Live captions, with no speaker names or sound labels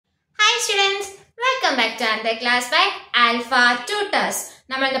students, welcome back to another class by Alpha Tutors.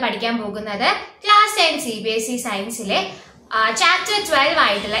 നമ്മൾ ഇന്ന് പഠിക്കാൻ പോകുന്നത് ക്ലാസ് 10 CBSE സയൻസിലെ chapter 12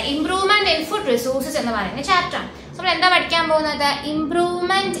 ആയിട്ടുള്ള ഇംപ്രൂവ്മെന്റ് ഇൻ ഫുഡ് റിസോഴ്സസ് എന്ന് പറയുന്ന ചാപ്റ്റർ ആണ്. നമ്മൾ എന്താ പഠിക്കാൻ പോകുന്നത്?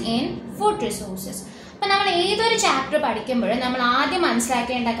 Improvement in food resources. അപ്പോൾ നമ്മൾ ഏതൊരു ചാപ്റ്റർ പഠിക്കുമ്പോഴും നമ്മൾ ആദ്യം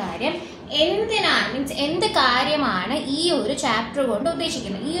മനസ്സിലാക്കേണ്ട കാര്യം എന്തിനാണ് മീൻസ് എന്ത് കാര്യമാണ് ഈ ഒരു ചാപ്റ്റർ കൊണ്ട്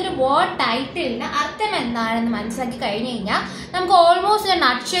ഉദ്ദേശിക്കുന്നത്. ഈ ഒരു വേർഡ് ടൈറ്റിലിന് അർത്ഥം എന്താണെന്ന് മനസ്സിലാക്കി കഴിഞ്ഞു കഴിഞ്ഞാൽ നമുക്ക് ഓൾമോസ്റ്റ്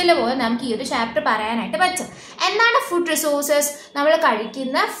നട്ട്ഷെല്ല് പോലെ നമുക്ക് ഈ ഒരു ചാപ്റ്റർ പറയാനായിട്ട് പറ്റും. എന്താണ് ഫുഡ് റിസോഴ്സസ്? നമ്മൾ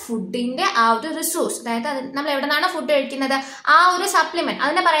കഴിക്കുന്ന ഫുഡിന്റെ ആ ഒരു റിസോഴ്സ്, അതായത് നമ്മൾ എവിടെ നിന്നാണ് ഫുഡ് കഴിക്കുന്നത് ആ ഒരു സപ്ലിമെന്റ്,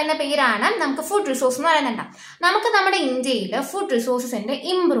 അതിനെ പറയുന്ന പേരാണ് നമുക്ക് ഫുഡ് റിസോഴ്സ് എന്ന് പറയുന്നുണ്ട്. നമുക്ക് നമ്മുടെ ഇന്ത്യയിൽ ഫുഡ് റിസോഴ്സസിന്റെ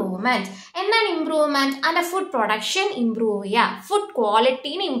ഇംപ്രൂവ്മെന്റ് എന്താണ്? ഇംപ്രൂവ്മെന്റ് അതിന്റെ ഫുഡ് പ്രൊഡക്ഷൻ ഇംപ്രൂവ് ചെയ്യുക, ഫുഡ്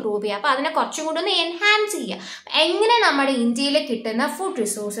ക്വാളിറ്റീനെ ഇംപ്രൂവ് ചെയ്യുക, അപ്പൊ അതിനെ കുറച്ചും കൂടി ഒന്ന് എൻഹാൻസ് ചെയ്യുക. എങ്ങനെ നമ്മുടെ ഇന്ത്യയിൽ കിട്ടുന്ന ഫുഡ്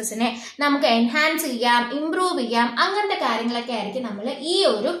റിസോഴ്സസിനെ നമുക്ക് എൻഹാൻസ് ചെയ്യാം, ഇംപ്രൂവ് ചെയ്യാം, അങ്ങനത്തെ കാര്യങ്ങളൊക്കെ ആയിരിക്കും നമ്മൾ ഈ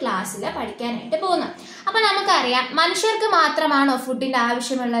ഒരു ക്ലാസ്സിൽ പഠിക്കാനായിട്ട് പോകുന്നത്. അപ്പൊ നമുക്കറിയാം, മനുഷ്യർക്ക് മാത്രമാണോ ഫുഡിന്റെ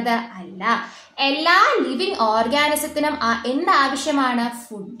ആവശ്യമുള്ളത്? അല്ല, എല്ലാ ലിവിങ് ഓർഗാനിസത്തിനും എന്ത് ആവശ്യമാണ്?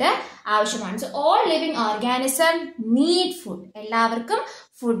 ഫുഡ് ആവശ്യമാണ്. So all living organism need food. എല്ലാവർക്കും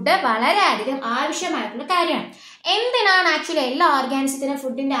ഫുഡ് വളരെയധികം ആവശ്യമായിട്ടുള്ള കാര്യമാണ്. എന്തിനാണ് ആക്ച്വലി എല്ലാ ഓർഗാനിസത്തിനും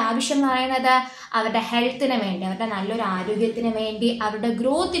ഫുഡിന്റെ ആവശ്യം എന്ന് പറയുന്നത്? അവരുടെ ഹെൽത്തിന് വേണ്ടി, അവരുടെ നല്ലൊരു ആരോഗ്യത്തിന് വേണ്ടി, അവരുടെ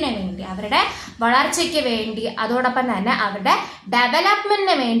ഗ്രോത്തിന് വേണ്ടി, അവരുടെ വളർച്ചയ്ക്ക് വേണ്ടി, അതോടൊപ്പം തന്നെ അവരുടെ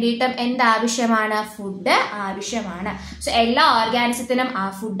ഡെവലപ്മെന്റിന് വേണ്ടിയിട്ടും എന്താവശ്യമാണ്? ഫുഡ് ആവശ്യമാണ്. സോ എല്ലാ ഓർഗാനിസത്തിനും ആ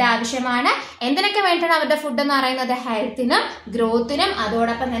ഫുഡ് ആവശ്യമാണ്. എന്തിനൊക്കെ വേണ്ടിയാണ് അവരുടെ ഫുഡ് എന്ന് പറയുന്നത്? ഹെൽത്തിനും ഗ്രോത്തിനും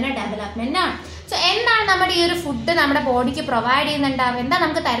അതോടൊപ്പം തന്നെ ഡെവലപ്മെന്റിനാണ്. സോ എന്താണ് നമ്മുടെ ഈ ഒരു ഫുഡ് നമ്മുടെ ബോഡിക്ക് പ്രൊവൈഡ് ചെയ്യുന്നുണ്ടാവുക? എന്താ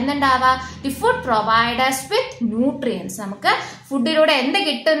നമുക്ക് തരുന്നുണ്ടാവുക? The food providers with nutrients. നമുക്ക് ഫുഡിലൂടെ എന്ത്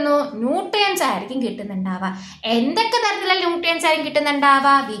കിട്ടുന്നു? ന്യൂട്രിയൻസ് ആയിരിക്കും കിട്ടുന്നുണ്ടാവുക. എന്തൊക്കെ തരത്തിലുള്ള ന്യൂട്രിയൻസ് ആയിരിക്കും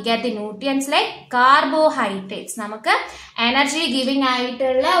കിട്ടുന്നുണ്ടാവുക? We get the nutrients like carbohydrates. നമുക്ക് എനർജി ഗിവിംഗ്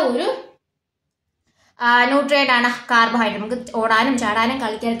ആയിട്ടുള്ള ഒരു ന്യൂട്രിയൻ്റ് ആണ് കാർബോഹൈഡ്രേറ്റ്. നമുക്ക് ഓടാനും ചാടാനും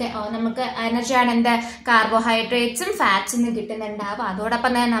കളിക്കാനൊക്കെ നമുക്ക് എനർജിയാണ് എന്ത്? കാർബോഹൈഡ്രേറ്റ്സും ഫാറ്റ്സും കിട്ടുന്നുണ്ടാകും.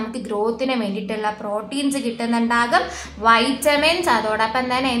 അതോടൊപ്പം തന്നെ നമുക്ക് ഗ്രോത്തിന് വേണ്ടിയിട്ടുള്ള പ്രോട്ടീൻസ് കിട്ടുന്നുണ്ടാകും, വൈറ്റമിൻസ്, അതോടൊപ്പം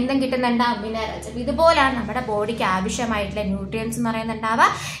തന്നെ എന്തും കിട്ടുന്നുണ്ടാകും, മിനറൽസ്. ഇതുപോലാണ് നമ്മുടെ ബോഡിക്ക് ആവശ്യമായിട്ടുള്ള ന്യൂട്രിയൻസ് എന്ന് പറയുന്നുണ്ടാവുക.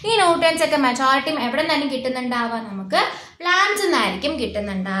 ഈ ന്യൂട്രിയൻസ് ഒക്കെ മെജോറിറ്റിയും എവിടെ നിന്നും കിട്ടുന്നുണ്ടാവുക? നമുക്ക് പ്ലാന്റ്സിൽ നിന്നായിരിക്കും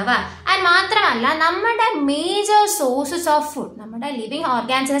കിട്ടുന്നുണ്ടാവുക. ആൻഡ് മാത്രമല്ല, നമ്മുടെ മേജർ സോഴ്സസ് ഓഫ് ഫുഡ്, നമ്മുടെ ലിവിങ്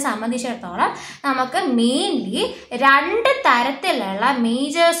ഓർഗാൻസിനെ സംബന്ധിച്ചിടത്തോളം നമുക്ക് മെയിൻലി രണ്ട് തരത്തിലുള്ള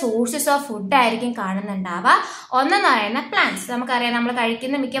മേജർ സോഴ്സസ് ഓഫ് ഫുഡ് ആയിരിക്കും കാണുന്നുണ്ടാവുക. ഒന്നെന്ന് പറയുന്ന പ്ലാന്റ്സ്. നമുക്കറിയാം, നമ്മൾ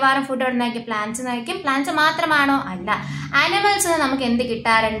കഴിക്കുന്ന മിക്കവാറും ഫുഡ് ഉണ്ടാക്കി പ്ലാന്റ്സ് ആയിരിക്കും. പ്ലാന്റ്സ് മാത്രമാണോ? അല്ല, ആനിമൽസിന് നമുക്ക് എന്ത്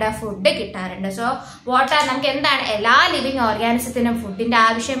കിട്ടാറുണ്ട്? ഫുഡ് കിട്ടാറുണ്ട്. സോ വാട്ടർ നമുക്ക് എന്താണ്? എല്ലാ ലിവിങ് ഓർഗാനിസത്തിനും ഫുഡിന്റെ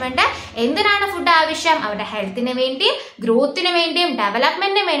ആവശ്യമുണ്ട്. എന്തിനാണ് ഫുഡ് ആവശ്യം? അവരുടെ ഹെൽത്തിന് വേണ്ടിയും ഗ്രോത്തിന് വേണ്ടിയും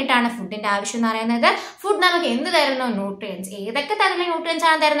ഡെവലപ്മെന്റിന് വേണ്ടിയിട്ടാണ് ഫുഡിന്റെ ആവശ്യം എന്ന് പറയുന്നത്. ഫുഡ് നമുക്ക് എന്ത് തരുന്നു? ന്യൂട്രിയൻസ്. ഏതൊക്കെ തരത്തിലുള്ള ന്യൂട്രിയൻസ്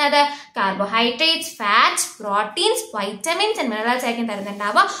ആണ് തരുന്നത്? Carbohydrates, fats, proteins, vitamins and minerals ആയിരിക്കും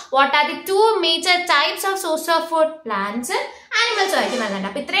തരുന്നുണ്ടാവുക. What are the two major types of swords of food? Plants, ആനിമൽസും ആയിരിക്കും വരുന്നുണ്ട്.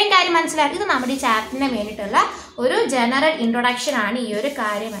 അപ്പൊ ഇത്രയും കാര്യം മനസ്സിലാക്കി ഇത് നമ്മുടെ ഈ ചാപ്റ്ററിന് വേണ്ടിയിട്ടുള്ള ഒരു ജനറൽ ഇൻട്രൊഡക്ഷൻ ആണ് ഈ ഒരു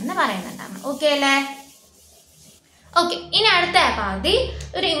കാര്യം എന്ന് പറയുന്നുണ്ടാണ്. ഓക്കെ അല്ലേ? ഓക്കെ, ഇനി അടുത്ത പകുതി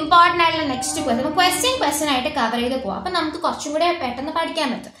ഒരു ഇമ്പോർട്ടൻ്റ് ആയിട്ടുള്ള നെക്സ്റ്റ് ക്വസ്റ്റ്യൻ ആയിട്ട് കവർ ചെയ്ത് പോവാം. അപ്പൊ നമുക്ക് കുറച്ചും കൂടെ പെട്ടെന്ന് പഠിക്കാൻ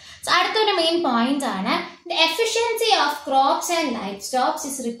പറ്റും. സോ അടുത്തൊരു മെയിൻ പോയിന്റ് ആണ്, the efficiency of crops and life Stokes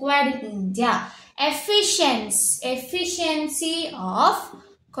is required in India. Efficiency of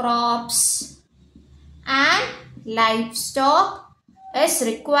crops and livestock is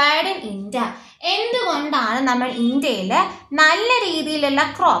required in India. എന്തുകൊണ്ടാണ് നമ്മൾ ഇന്ത്യയിൽ നല്ല രീതിയിലുള്ള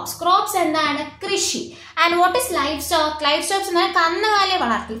ക്രോപ്സ് എന്താണ്? കൃഷി. And what is life stock? Life Stokes എന്നാൽ കന്നുകാലിയെ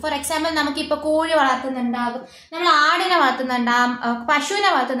വളർത്തി. ഫോർ എക്സാമ്പിൾ, നമുക്കിപ്പോൾ കോഴി വളർത്തുന്നുണ്ടാകും, നമ്മൾ ആടിനെ വളർത്തുന്നുണ്ടാകും, പശുവിനെ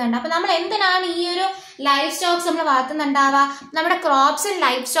വളർത്തുന്നുണ്ടാകും. അപ്പൊ നമ്മൾ എന്തിനാണ് ഈ ഒരു ലൈഫ് സ്റ്റോക്സ് നമ്മൾ വളർത്തുന്നുണ്ടാവുക? നമ്മുടെ ക്രോപ്സ് ആൻഡ്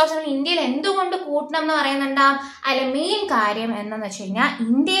ലൈഫ് സ്റ്റോക്സ് നമ്മൾ ഇന്ത്യയിൽ എന്തുകൊണ്ട് കൂട്ടണം എന്ന് പറയുന്നുണ്ടാവും? അതിലെ മെയിൻ കാര്യം എന്താണെന്ന് വെച്ച് കഴിഞ്ഞാൽ,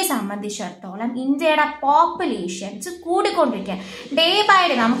 ഇന്ത്യയെ സംബന്ധിച്ചിടത്തോളം ഇന്ത്യയുടെ പോപ്പുലേഷൻസ് കൂടിക്കൊണ്ടിരിക്കുക. ഡേ ബൈ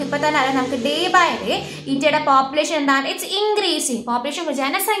ഡേ നമുക്കിപ്പോൾ തന്നെ അറിയാം, നമുക്ക് ഡേ ബൈ ഡേ ഇന്ത്യയുടെ പോപ്പുലേഷൻ എന്താണ്? It's increasing. പോപ്പുലേഷൻ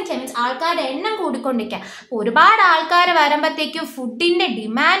ജനസംഖ്യ മീൻസ് ആൾക്കാരുടെ എണ്ണം കൂടിക്കൊണ്ടിരിക്കുക. ഒരുപാട് ആൾക്കാർ വരുമ്പോഴത്തേക്കും ഫുഡിന്റെ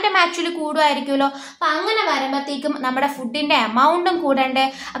ഡിമാൻഡും ആക്ച്വലി കൂടുമായിരിക്കുമല്ലോ. അപ്പൊ അങ്ങനെ വരുമ്പോഴത്തേക്കും നമ്മുടെ ഫുഡിന്റെ എമൗണ്ടും കൂടണ്ടേ?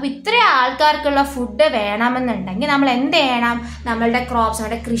 അപ്പൊ ഇത്രയും ആൾക്കാർക്കുള്ള ഫുഡ് വേണമെന്നുണ്ടെങ്കിൽ നമ്മൾ എന്ത് ചെയ്യണം? നമ്മളുടെ ക്രോപ്സ്,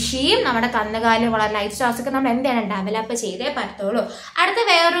 നമ്മുടെ കൃഷിയും നമ്മുടെ കന്നുകാലി ലൈഫ് സ്റ്റോക്സ് ഒക്കെ നമ്മൾ എന്ത് ചെയ്യണം? ഡെവലപ്പ് ചെയ്തേ പറ്റുള്ളൂ. അടുത്ത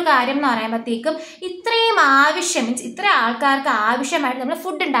വേറൊരു കാര്യം എന്ന് പറയുമ്പോഴത്തേക്കും, ഇത്രയും ആവശ്യം മീൻസ് ഇത്ര ആൾക്കാർക്ക് ആവശ്യമായിട്ട് നമ്മൾ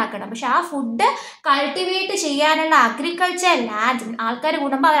ഫുഡ് ഉണ്ടാക്കണം. പക്ഷെ ആ ഫുഡ് കൾട്ടിവേറ്റ് ചെയ്യാനുള്ള അഗ്രികൾച്ചർ ലാൻഡ് ആൾക്കാർ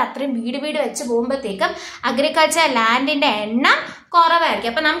കൂടുമ്പോൾ അവർ അത്രയും വീട് വെച്ച് പോകുമ്പോഴത്തേക്കും അഗ്രികൾച്ചർ ലാൻഡിന്റെ എണ്ണം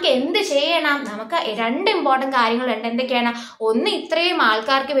കുറവായിരിക്കും. അപ്പൊ നമുക്ക് എന്ത് ചെയ്യണം? നമുക്ക് രണ്ട് ഇമ്പോർട്ടന്റ് കാര്യങ്ങളുണ്ട്. എന്തൊക്കെയാണ്? ഒന്ന്, ഇത്രയും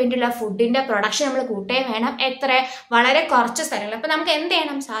ആൾക്കാർക്ക് വേണ്ടിയുള്ള ഫുഡിന്റെ പ്രൊഡക്ഷൻ നമ്മൾ കൂട്ടുകയും വേണം. എത്ര? വളരെ കുറച്ച് സ്ഥലങ്ങൾ. അപ്പൊ നമുക്ക് എന്ത്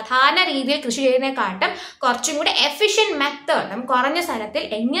ചെയ്യണം? സാധാരണ രീതിയിൽ കൃഷി ചെയ്യുന്നതിനെക്കാട്ടും കുറച്ചും കൂടി എഫിഷ്യന്റ് മെത്തേഡ്, നമുക്ക് കുറഞ്ഞ സ്ഥലത്തിൽ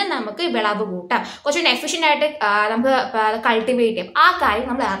എങ്ങനെ നമുക്ക് വിളവ് കൂട്ടാം, കുറച്ചും കൂടി എഫിഷ്യന്റ് ആയിട്ട് നമുക്ക് കൾട്ടിവേറ്റ് ചെയ്യാം, ആ കാര്യം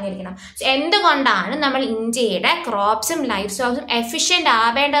നമ്മൾ അറിഞ്ഞിരിക്കണം. എന്തുകൊണ്ടാണ് നമ്മൾ ഇന്ത്യയുടെ ക്രോപ്സും ലൈഫ് സ്റ്റോക്സും എഫിഷ്യന്റ്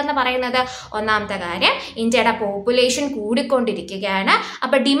ആവേണ്ടതെന്ന് പറയുന്നത്? ഒന്നാമത്തെ കാര്യം, ഇന്ത്യയുടെ പോപ്പുലേഷൻ കൂടിക്കൊണ്ടിരിക്കുകയാണ്.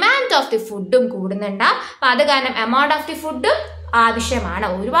 അപ്പൊ ഡിമാൻഡ് ഓഫ് ദി ഫുഡും കൂടുന്നുണ്ടാവും. അപ്പൊ അത് കാരണം എമൗണ്ട് ഓഫ് ദി ഫുഡും ആവശ്യമാണ്.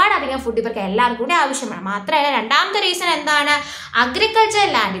 ഒരുപാടധികം ഫുഡ് ഇവർക്ക് എല്ലാവർക്കും കൂടി ആവശ്യമാണ്. മാത്രമല്ല, രണ്ടാമത്തെ റീസൺ എന്താണ്? അഗ്രികൾച്ചർ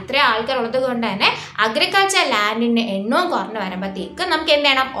ലാൻഡ്, ഇത്രയും ആൾക്കാർ ഉള്ളത് കൊണ്ട് തന്നെ അഗ്രികൾച്ചർ ലാൻഡിന്റെ എണ്ണവും കുറഞ്ഞു വരുമ്പോഴത്തേക്ക് നമുക്ക് എന്ത്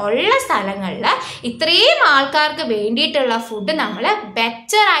ചെയ്യണം? ഉള്ള സ്ഥലങ്ങളിൽ ഇത്രയും ആൾക്കാർക്ക് വേണ്ടിയിട്ടുള്ള ഫുഡ് നമ്മൾ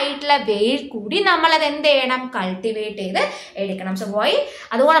ബെറ്റർ ആയിട്ടുള്ള വേയിൽ കൂടി നമ്മളത് എന്ത് ചെയ്യണം? കൾട്ടിവേറ്റ് ചെയ്ത് എടുക്കണം. സോ വൈ,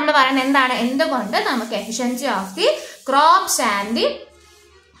 അതുകൊണ്ട് നമ്മൾ പറയുന്നത് എന്താണ്? എന്തുകൊണ്ട് നമുക്ക് efficiency of the crops and the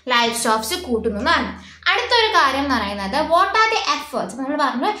life Stokes കൂട്ടുന്നതാണ്. അടുത്തൊരു കാര്യം എന്ന് പറയുന്നത്, വാട്ട് ആർ ദി എഫേർട്സ്? നമ്മൾ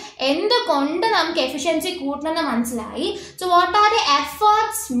പറഞ്ഞു എന്തുകൊണ്ട് നമുക്ക് എഫിഷ്യൻസി കൂട്ടണമെന്ന് മനസ്സിലായി. So what are the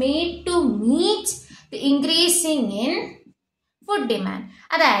efforts made to meet the increasing in food demand?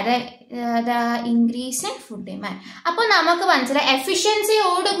 അതായത് ഇൻക്രീസ് ഇൻ ഫുഡ് ഡിമാൻഡ്. അപ്പോൾ നമുക്ക് മനസ്സിലായി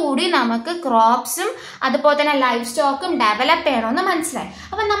എഫിഷ്യൻസിയോടുകൂടി നമുക്ക് ക്രോപ്സും അതുപോലെ തന്നെ ലൈഫ് സ്റ്റോക്കും ഡെവലപ്പ് ചെയ്യണമെന്ന് മനസ്സിലായി.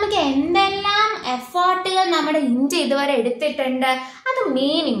 അപ്പം നമുക്ക് എന്തെല്ലാം എഫേർട്ടുകൾ നമ്മുടെ ഇന്ത്യ ഇതുവരെ എടുത്തിട്ടുണ്ട്, അത്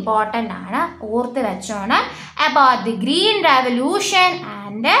മെയിൻ ഇമ്പോർട്ടൻ്റ് ആണ്. ഓർത്ത് വെച്ചോണം. About the green revolution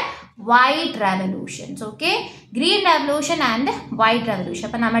and white revolutions. Okay, green revolution and white revolution.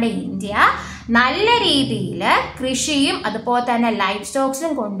 അപ്പം നമ്മുടെ ഇന്ത്യ നല്ല രീതിയിൽ കൃഷിയും അതുപോലെ തന്നെ ലൈഫ്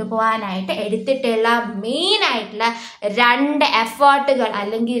സ്റ്റോക്സും കൊണ്ടുപോകാനായിട്ട് എടുത്തിട്ടുള്ള മെയിൻ ആയിട്ടുള്ള രണ്ട് എഫേർട്ടുകൾ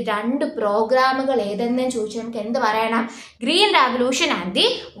അല്ലെങ്കിൽ രണ്ട് പ്രോഗ്രാമുകൾ ഏതെന്ന് ചോദിച്ചാൽ നമുക്ക് എന്ത് പറയണം? Green revolution and the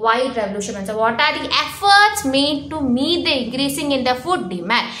white revolution. Means what are the efforts made to meet the increasing in the food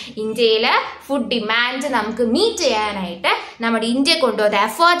demand? ഇന്ത്യയിലെ ഫുഡ് ഡിമാൻഡ് നമുക്ക് മീറ്റ് ചെയ്യാനായിട്ട് നമ്മുടെ ഇന്ത്യ കൊണ്ടുപോകുന്ന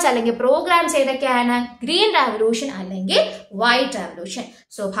എഫേർട്സ് അല്ലെങ്കിൽ പ്രോഗ്രാംസ് ഏതൊക്കെയാണ്? ഗ്രീൻ റെവല്യൂഷൻ അല്ലെങ്കിൽ വൈറ്റ് റെവല്യൂഷൻ.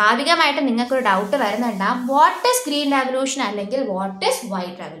 സ്വാഭാവികമായിട്ട് നിങ്ങൾക്കൊരു doubt വരുന്നുണ്ടാവും, what is green revolution അല്ലെങ്കിൽ വാട്ട് ഈസ്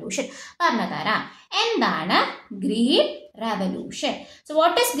വൈറ്റ് റെവല്യൂഷൻ? പറഞ്ഞു തരാം. എന്താണ് green revolution? So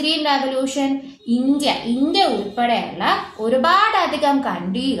what is green revolution? India ഉൾപ്പെടെയുള്ള ഒരുപാടധികം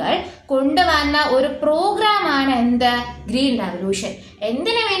കൺട്രികൾ കൊണ്ടുവന്ന ഒരു പ്രോഗ്രാമാണ് എന്ത്? Green revolution.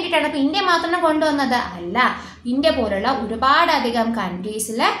 എന്തിനു വേണ്ടിയിട്ടാണ്? അപ്പൊ ഇന്ത്യ മാത്രം കൊണ്ടുവന്നത് അല്ല, ഇന്ത്യ പോലുള്ള ഒരുപാടധികം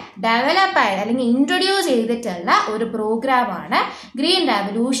കൺട്രീസിൽ ഡെവലപ്പ് ആയത് അല്ലെങ്കിൽ ഇൻട്രൊഡ്യൂസ് ചെയ്തിട്ടുള്ള ഒരു പ്രോഗ്രാമാണ് ഗ്രീൻ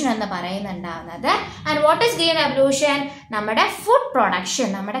റെവല്യൂഷൻ എന്ന് പറയുന്നുണ്ടാവുന്നത്. And what is green revolution? നമ്മുടെ ഫുഡ് പ്രൊഡക്ഷൻ,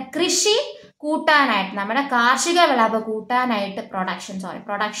 നമ്മുടെ കൃഷി കൂട്ടാനായിട്ട്, നമ്മുടെ കാർഷിക വിളവ് കൂട്ടാനായിട്ട്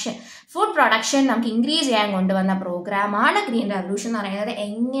ഫുഡ് പ്രൊഡക്ഷൻ നമുക്ക് ഇൻക്രീസ് ചെയ്യാൻ കൊണ്ടുവന്ന പ്രോഗ്രാമാണ് ഗ്രീൻ റെവല്യൂഷൻ എന്ന് പറയുന്നത്.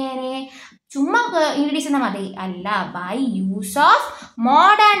 എങ്ങനെ? ചുമ്മാ ഇൻക്രീസ് ചെയ്യുന്ന മതി അല്ല, by use of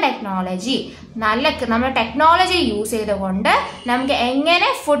modern technology. നമ്മൾ ടെക്നോളജി യൂസ് ചെയ്തുകൊണ്ട് നമുക്ക്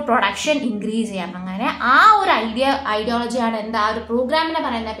എങ്ങനെ ഫുഡ് പ്രൊഡക്ഷൻ ഇൻക്രീസ് ചെയ്യാം, അങ്ങനെ ആ ഒരു ഐഡിയോളജിയാണ് എന്താ, ഒരു പ്രോഗ്രാമിനെ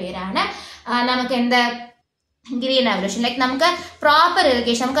പറയുന്ന പേരാണ് നമുക്ക് എന്ത്? Green revolution. ലൈക്ക് നമുക്ക് പ്രോപ്പർ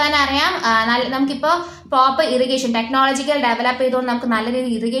ഇറിഗേഷൻ, നമുക്ക് തന്നെ അറിയാം, നമുക്കിപ്പോൾ പ്രോപ്പർ ഇറിഗേഷൻ ടെക്നോളജിക്കൽ ഡെവലപ്പ് ചെയ്തുകൊണ്ട് നമുക്ക് നല്ല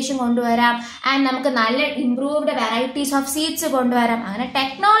രീതിയിൽ ഇറിഗേഷൻ കൊണ്ടുവരാം. ആൻഡ് നമുക്ക് നല്ല ഇംപ്രൂവ്ഡ് വെറൈറ്റീസ് ഓഫ് സീഡ്സ് കൊണ്ടുവരാം. അങ്ങനെ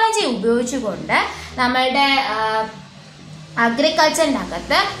ടെക്നോളജി ഉപയോഗിച്ചുകൊണ്ട് നമ്മളുടെ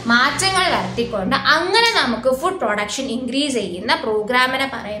അഗ്രികൾച്ചറിനകത്ത് മാറ്റങ്ങൾ വരുത്തിക്കൊണ്ട് അങ്ങനെ നമുക്ക് ഫുഡ് പ്രൊഡക്ഷൻ ഇൻക്രീസ് ചെയ്യുന്ന പ്രോഗ്രാമിനെ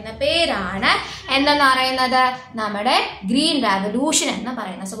പറയുന്ന പേരാണ് എന്തെന്ന് പറയുന്നത്? നമ്മുടെ ഗ്രീൻ റെവല്യൂഷൻ എന്ന്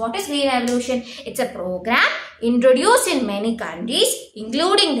പറയുന്നത്. So what is green revolution? It's A programme introduce in many countries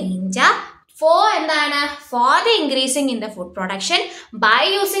including the India for the increasing in the food production by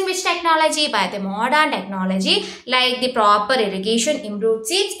using which technology? By the modern technology like the proper irrigation, improved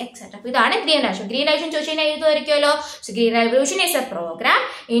seeds, etc. ഇതാണ് green revolution. Green revolution ചോദിച്ചാൽ എഴുതുമായിരിക്കുമല്ലോ. So green revolution is a program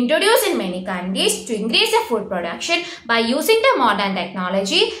introduced in many countries to increase the food production by using the modern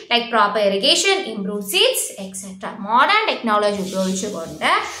technology like proper irrigation, improved seeds, etc. Modern technology ഉപയോഗിച്ചുകൊണ്ട്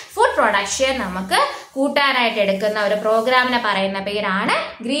food production നമുക്ക് കൂട്ടാനായിട്ട് എടുക്കുന്ന ഒരു പ്രോഗ്രാമിനെ പറയുന്ന പേരാണ്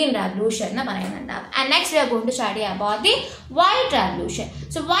green revolution എന്ന് പറയുന്നുണ്ടാവും. And next we are going to study about the white revolution.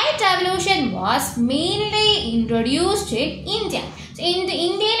 So white revolution was mainly introduced in India. So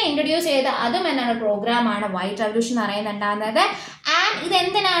ഇന്ത്യയിൽ ഇൻട്രൊഡ്യൂസ് ചെയ്ത അതും എന്താണ് പ്രോഗ്രാമാണ് വൈറ്റ് റെവല്യൂഷൻ എന്ന് പറയുന്നുണ്ടാകുന്നത്. ആൻഡ് ഇത്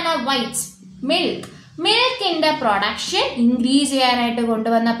എന്തിനാണ്? വൈറ്റ്സ് മിൽക്കിന്റെ പ്രൊഡക്ഷൻ ഇൻക്രീസ് ചെയ്യാനായിട്ട്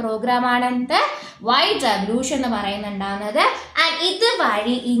കൊണ്ടുവന്ന പ്രോഗ്രാമാണ് എന്ത്? വൈറ്റ് റെവല്യൂഷൻ എന്ന് പറയുന്നുണ്ടാകുന്നത്. ആൻഡ് ഇത്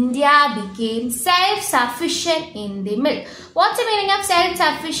വഴി India became self sufficient in the milk. What's the meaning of self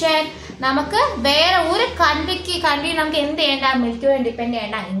sufficient? നമുക്ക് വേറെ ഒരു കൺട്രി നമുക്ക് എന്ത് ചെയ്യേണ്ട? മിൽക്ക് വേണ്ടി ഡിപ്പെൻഡ്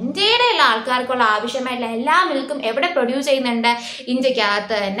ചെയ്യേണ്ട. ഇന്ത്യയിലെ ആൾക്കാർക്കുള്ള ആവശ്യമായിട്ടുള്ള എല്ലാ മിൽക്കും എവിടെ പ്രൊഡ്യൂസ് ചെയ്യുന്നുണ്ട്?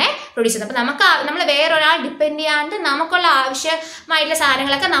 ഇന്ത്യക്കകത്ത് തന്നെ പ്രൊഡ്യൂസ് ചെയ്യുന്നത്. അപ്പോൾ നമ്മൾ വേറൊരാൾ ഡിപ്പെൻഡ് ചെയ്യാണ്ട് നമുക്കുള്ള ആവശ്യമായിട്ടുള്ള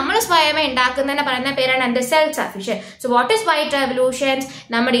സാധനങ്ങളൊക്കെ നമ്മൾ സ്വയമേ ഉണ്ടാക്കുന്നതിനെ പറയുന്ന പേരാണ് എന്ത്? Self sufficient. So what is white revolutions?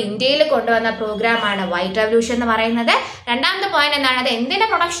 നമ്മുടെ ഇന്ത്യയിൽ കൊണ്ടുവന്ന പ്രോഗ്രാമാണ് വൈറ്റ് റെവല്യൂഷൻ എന്ന് പറയുന്നത്. രണ്ടാമത്തെ പോയിന്റ് എന്താണ്? അത് എന്തിന്റെ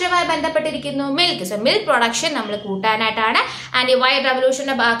പ്രൊഡക്ഷനുമായി ബന്ധപ്പെട്ടിരിക്കുന്നു? മിൽക്ക്. സോ മിൽക്ക് പ്രൊഡക്ഷൻ നമ്മൾ കൂട്ടാനായിട്ടാണ്. ആൻഡ് ഈ വൈറ്റ്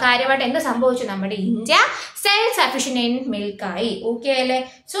റെവല്യൂഷന്റെ കാര്യമായിട്ട് എന്ത് സംഭവിച്ചു? നമ്മുടെ India self sufficient in മിൽക്കായി. Okay അല്ലേ?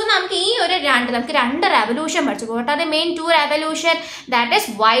 സോ നമുക്ക് ഈ ഒരു നമുക്ക് രണ്ട് റെവല്യൂഷൻ പഠിച്ചു. What are the main to revolution? That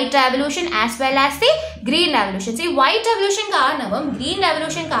is white revolution as well as the green revolution. ഈ വൈറ്റ് റെവല്യൂഷൻ കാരണവും ഗ്രീൻ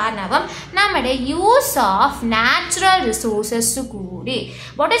റെവല്യൂഷൻ കാരണവും നമ്മുടെ യൂസ് ഓഫ് നാച്ചുറൽ റിസോഴ്സസ് കൂടി.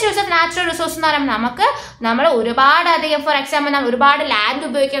 What is use of natural resource എന്ന് പറയുമ്പോൾ നമ്മൾ ഒരുപാട് അധികം, ഫോർ എക്സാമ്പിൾ നമ്മൾ ഒരുപാട് ലാൻഡ്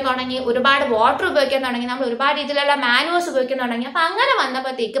ഉപയോഗിക്കാൻ തുടങ്ങി, ഒരുപാട് വാട്ടർ ഉപയോഗിക്കാൻ തുടങ്ങി, നമ്മൾ ഒരുപാട് രീതിയിലുള്ള മാനുവേഴ്സ് ഉപയോഗിക്കാൻ തുടങ്ങി. അപ്പൊ അങ്ങനെ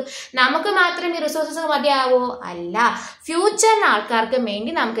വന്നപ്പോഴത്തേക്കും നമുക്ക് മാത്രം ഈ റിസോഴ്സസ് മതിയാവോ? അല്ല. ഫ്യൂച്ചറിന് ആൾക്കാർക്ക്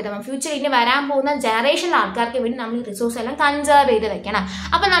വേണ്ടി നമുക്ക് ഫ്യൂച്ചറിൽ ഇനി വരാൻ പോകുന്ന ജനറേഷനിലെ ആൾക്കാർക്ക് വേണ്ടി നമ്മൾ ഈ റിസോഴ്സ് എല്ലാം കൺസേർവ് ചെയ്ത് വെക്കണം.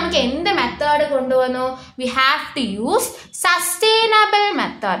 അപ്പൊ നമുക്ക് എന്ത് മെത്തേഡ് കൊണ്ടുവന്നു? We have to use sustainable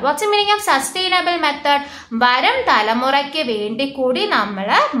method. Watts the meaning of sustainable method? വരും തലമുറയ്ക്ക് വേണ്ടി കൂടി നമ്മൾ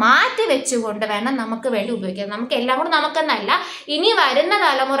മാറ്റി വെച്ചുകൊണ്ട് വേണം നമുക്ക് വേണ്ടി ഉപയോഗിക്കാം. നമുക്ക് എല്ലാം കൂടി നമുക്കെന്നല്ല, ഇനി വരുന്ന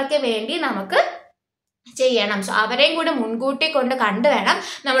തലമുറയ്ക്ക് വേണ്ടി നമുക്ക് ചെയ്യണം. സോ അവരെയും കൂടെ മുൻകൂട്ടി കൊണ്ട് കണ്ടു വേണം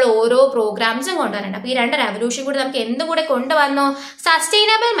നമ്മൾ ഓരോ പ്രോഗ്രാംസും കൊണ്ടുവരണം. അപ്പൊ ഈ രണ്ട് റെവല്യൂഷൻ കൂടി നമുക്ക് എന്തും കൂടെ കൊണ്ടുവന്നു?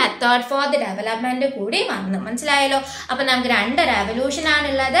 Sustainable method for the development കൂടി വന്നു. മനസ്സിലായല്ലോ? അപ്പൊ നമുക്ക് രണ്ട് റെവല്യൂഷൻ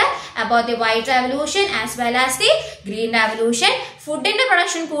ആണുള്ളത്. About the white revolution as well as the green revolution. ഫുഡിന്റെ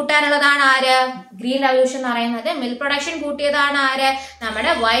പ്രൊഡക്ഷൻ കൂട്ടാനുള്ളതാണ് ആര്? ഗ്രീൻ റെവല്യൂഷൻ എന്ന് പറയുന്നത്. മിൽക്ക് പ്രൊഡക്ഷൻ കൂട്ടിയതാണ് ആര്?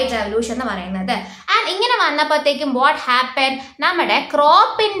 നമ്മുടെ വൈറ്റ് റെവല്യൂഷൻ എന്ന് പറയുന്നത്. ആൻഡ് ഇങ്ങനെ വന്നപ്പോഴത്തേക്കും വാട്ട് ഹാപ്പൻ? നമ്മുടെ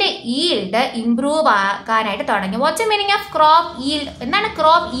ക്രോപ്പിന്റെ ഈൽഡ് ഇംപ്രൂവ് ആക്കാനായിട്ട് തുടങ്ങി. Watts the meaning of crop yield? എന്താണ്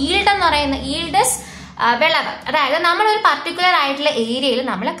ക്രോപ്പ് ഈൽഡ് എന്ന് പറയുന്നത്? ഈൽഡ് ഇസ് വിളവ്. അതായത് നമ്മളൊരു പർട്ടിക്കുലർ ആയിട്ടുള്ള ഏരിയയിൽ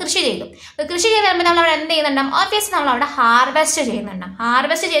നമ്മൾ കൃഷി ചെയ്തു. കൃഷി ചെയ്ത് കഴിയുമ്പോൾ നമ്മൾ അവിടെ എന്ത് ചെയ്യുന്നുണ്ടാവും? ഓബ്വിയസ്ലി നമ്മൾ അവിടെ ഹാർവെസ്റ്റ് ചെയ്യുന്നുണ്ടാവും.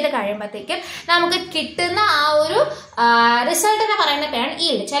 ഹാർവെസ്റ്റ് ചെയ്ത് കഴിയുമ്പോഴത്തേക്കും നമുക്ക് കിട്ടുന്ന ആ ഒരു റിസൾട്ട് എന്ന് പറയുന്ന പേരാണ്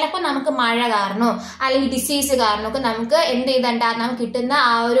ഈൽഡ്. ചിലപ്പോൾ നമുക്ക് മഴ കാരണമോ അല്ലെങ്കിൽ ഡിസീസ് കാരണമൊക്കെ നമുക്ക് എന്ത് ചെയ്തിട്ടുണ്ടാകും? നമുക്ക് കിട്ടുന്ന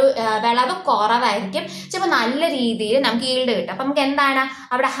ആ ഒരു വിളവ് കുറവായിരിക്കും. ചിലപ്പോൾ നല്ല രീതിയിൽ നമുക്ക് ഈൽഡ് കിട്ടും. അപ്പൊ നമുക്ക് എന്താണ്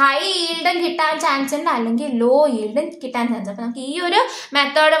അവിടെ ഹൈ ഈൽഡും കിട്ടാൻ ചാൻസ് ഉണ്ട്, അല്ലെങ്കിൽ ലോ ഈൽഡും കിട്ടാൻ ചാൻസ് ഉണ്ട്. അപ്പൊ നമുക്ക് ഈ ഒരു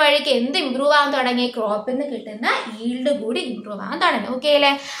മെത്തേഡ് വഴിക്ക് എന്ത് ഇമ്പ്രൂവ് ആവാൻ തുടങ്ങി? ക്രോപ്പിൽ നിന്ന് കിട്ടുന്ന ഈൽഡ് കൂടി ഇമ്പ്രൂവ് ആവാൻ തുടങ്ങി. ഓക്കെ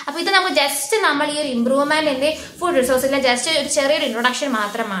അല്ലേ? അപ്പൊ ഇത് നമുക്ക് ജസ്റ്റ് നമ്മൾ ഈ ഒരു ഇമ്പ്രൂവ്മെന്റിന്റെ ഫുഡ് റിസോഴ്സിലെ ജസ്റ്റ് ഒരു ചെറിയൊരു ഇൻട്രൊഡക്ഷൻ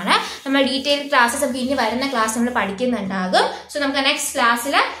മാത്രമാണ്. നമ്മൾ ഡീറ്റെയിൽ ക്ലാസ്സസ് നമുക്ക് ഇനി വരുന്ന ക്ലാസ് നമ്മൾ പഠിക്കുന്നുണ്ടാകും. സോ നമുക്ക് നെക്സ്റ്റ്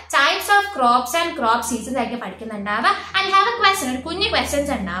ക്ലാസ്സിൽ types of crops and crop seasons ആയിട്ട് പഠിക്കുന്നുണ്ടാവുക. ആൻഡ് ഹാവ് എ ക്വസ്റ്റ്യൻ, ഒരു കുഞ്ഞു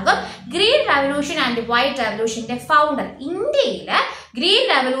ക്വസ്റ്റ്യൻസ് ഉണ്ടാകും. Green revolution and white റെവല്യൂഷന്റെ founder, ഇന്ത്യയില് ഗ്രീൻ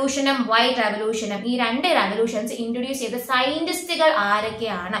റെവല്യൂഷനും വൈറ്റ് റെവല്യൂഷനും ഈ രണ്ട് റെവല്യൂഷൻസ് ഇൻട്രൊഡ്യൂസ് ചെയ്ത സയന്റിസ്റ്റുകൾ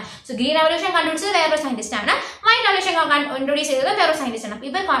ആരൊക്കെയാണ്? സോ ഗ്രീൻ റെവല്യൂഷൻ കണ്ടുപിടിച്ചത് വേറൊരു സയന്റിസ്റ്റ് ആണ്, വൈറ്റ് റെവല്യൂഷൻ ഇൻട്രൊഡ്യൂസ് ചെയ്തത് വേറൊരു സയന്റിസ്റ്റ് ആണ്.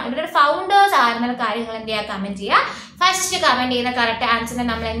 ഇവരുടെ ഫൗണ്ടേഴ്സ് ആയിരുന്ന കാര്യങ്ങൾ എന്ത് ചെയ്യുക? കമന്റ് ചെയ്യുക. ഫസ്റ്റ് കമന്റ് ചെയ്യുന്ന കറക്റ്റ് ആൻസറിനെ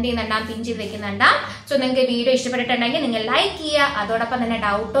നമ്മൾ എന്ത് ചെയ്യുന്നുണ്ടാവും? പിൻ ചെയ്ത് വെക്കുന്നുണ്ടാവും. സോ നിങ്ങൾക്ക് വീഡിയോ ഇഷ്ടപ്പെട്ടിട്ടുണ്ടെങ്കിൽ നിങ്ങൾ ലൈക്ക് ചെയ്യുക. അതോടൊപ്പം തന്നെ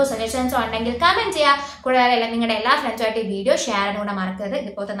ഡൗട്ടോ സജഷൻസോ ഉണ്ടെങ്കിൽ കമന്റ് ചെയ്യുക. കൂടാതെ നിങ്ങളുടെ എല്ലാ ഫ്രണ്ട്സുമായിട്ട് ഈ വീഡിയോ ഷെയർ ചെയ്യാൻ കൂടെ മറക്കരുത്.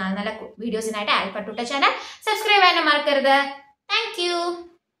 ഇതുപോലത്തെ നല്ല നല്ല വീഡിയോസിനായിട്ട് ആൽഫ ട്യൂട്ടർ ചാനൽ സബ്സ്ക്രൈബ് ചെയ്യാനും മറക്കരുത്. Thank you.